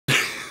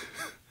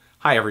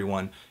Hi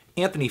everyone,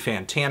 Anthony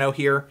Fantano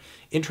here,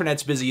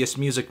 internet's busiest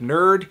music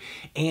nerd,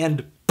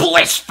 and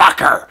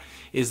Blissfucker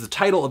is the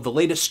title of the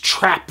latest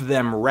Trap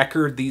Them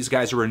record. These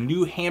guys are a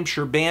New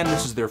Hampshire band.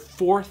 This is their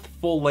fourth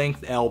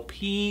full-length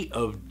LP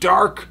of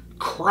dark,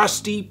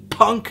 crusty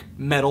punk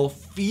metal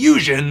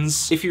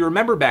fusions. If you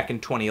remember back in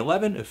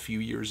 2011, a few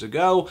years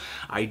ago,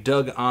 I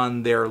dug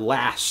on their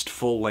last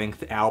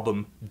full-length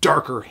album,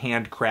 Darker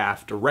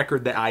Handcraft, a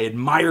record that I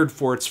admired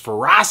for its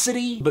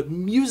ferocity, but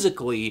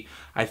musically,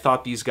 I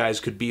thought these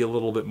guys could be a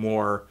little bit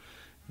more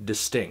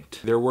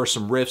distinct. There were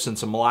some riffs and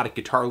some melodic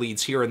guitar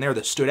leads here and there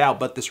that stood out,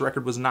 but this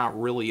record was not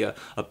really a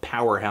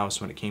powerhouse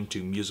when it came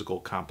to musical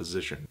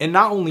composition. And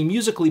not only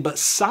musically, but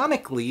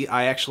sonically,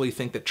 I actually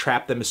think that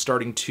Trap Them is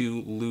starting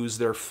to lose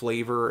their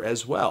flavor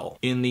as well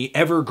in the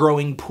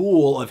ever-growing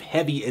pool of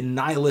heavy and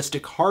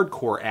nihilistic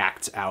hardcore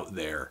acts out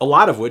there, a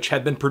lot of which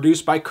have been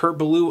produced by Kurt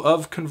Ballou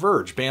of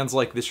Converge, bands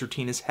like This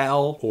Routine Is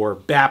Hell, or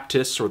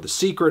Baptists, or The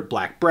Secret,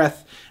 Black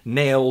Breath,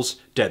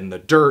 Nails, Dead in the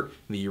Dirt,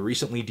 the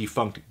recently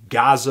defunct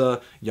Gaza,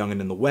 Young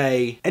and in the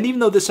Way. And even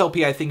though this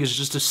LP I think is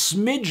just a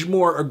smidge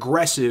more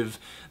aggressive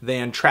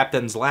than Trap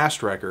Them's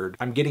last record,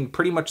 I'm getting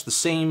pretty much the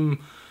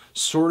same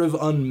sort of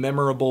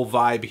unmemorable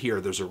vibe here.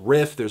 There's a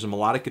riff, there's a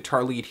melodic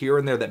guitar lead here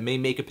and there that may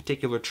make a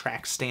particular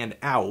track stand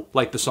out,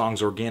 like the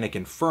songs Organic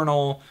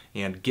Infernal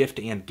and Gift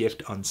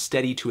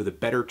Unsteady, two of the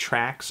better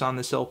tracks on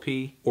this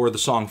LP, or the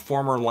song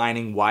Former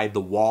Lining Wide the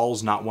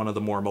Walls, not one of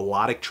the more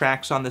melodic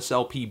tracks on this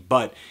LP,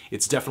 but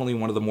it's definitely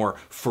one of the more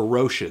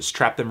ferocious.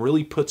 Trap Them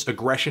really puts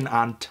aggression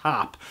on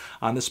top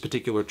on this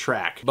particular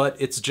track, but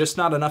it's just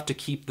not enough to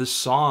keep the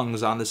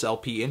songs on this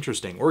LP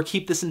interesting, or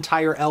keep this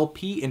entire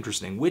LP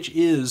interesting, which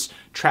is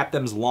Trap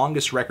Them's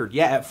longest record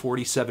yet at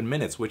 47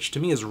 minutes, which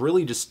to me is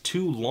really just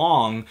too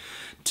long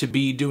to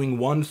be doing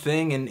one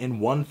thing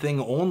and one thing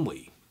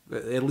only.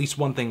 At least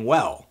one thing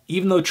well.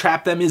 Even though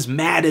Trap Them is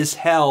mad as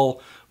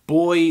hell,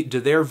 boy,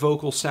 do their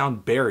vocals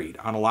sound buried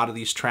on a lot of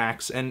these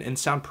tracks and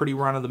sound pretty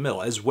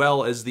run-of-the-mill, as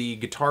well as the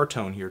guitar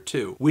tone here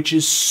too, which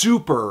is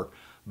super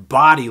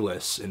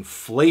bodiless and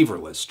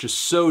flavorless, just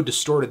so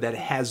distorted that it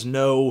has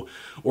no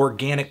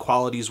organic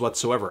qualities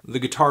whatsoever. The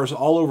guitars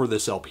all over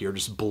this LP are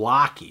just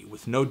blocky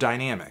with no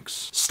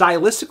dynamics.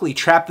 Stylistically,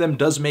 Trap Them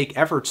does make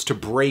efforts to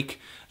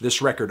break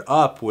this record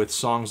up with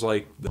songs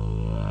like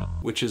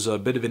which is a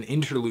bit of an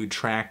interlude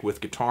track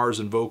with guitars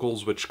and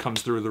vocals, which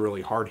comes through with a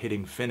really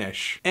hard-hitting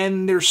finish.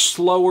 And there's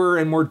slower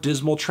and more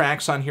dismal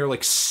tracks on here,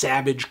 like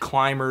Savage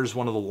Climbers,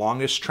 one of the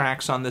longest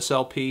tracks on this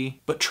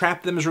LP. But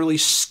Trap Them's really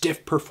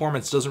stiff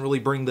performance doesn't really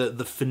bring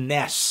the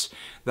finesse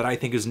that I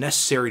think is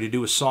necessary to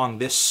do a song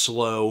this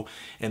slow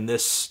and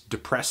this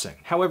depressing.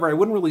 However, I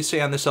wouldn't really say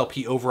on this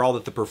LP overall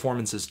that the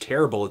performance is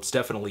terrible. It's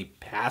definitely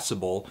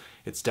passable.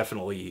 It's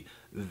definitely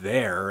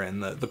there,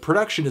 and the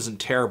production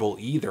isn't terrible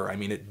either. I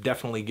mean, it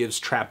definitely gives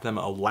Trap Them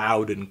a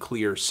loud and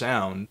clear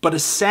sound, but a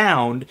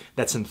sound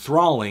that's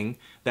enthralling,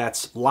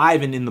 that's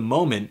live and in the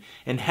moment,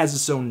 and has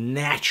its own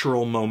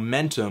natural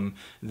momentum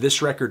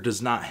this record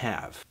does not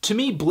have. To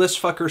me,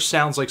 Blissfucker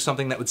sounds like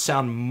something that would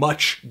sound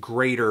much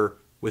greater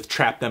with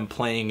Trap Them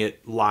playing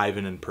it live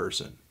and in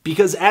person.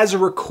 Because as a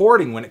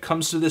recording, when it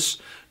comes to this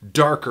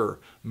darker,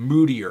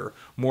 moodier,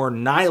 more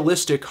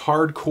nihilistic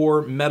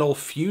hardcore metal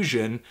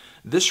fusion,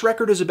 this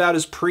record is about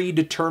as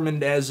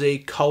predetermined as a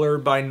color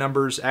by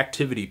numbers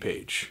activity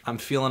page. I'm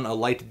feeling a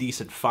light to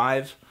decent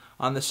 5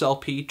 on this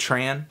LP.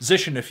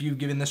 Transition, if you've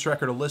given this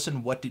record a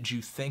listen, what did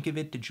you think of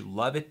it? Did you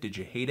love it? Did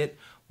you hate it?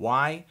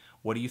 Why?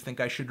 What do you think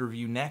I should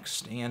review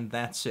next? And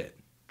that's it.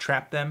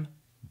 Trap Them,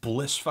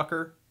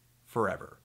 Blissfucker, forever.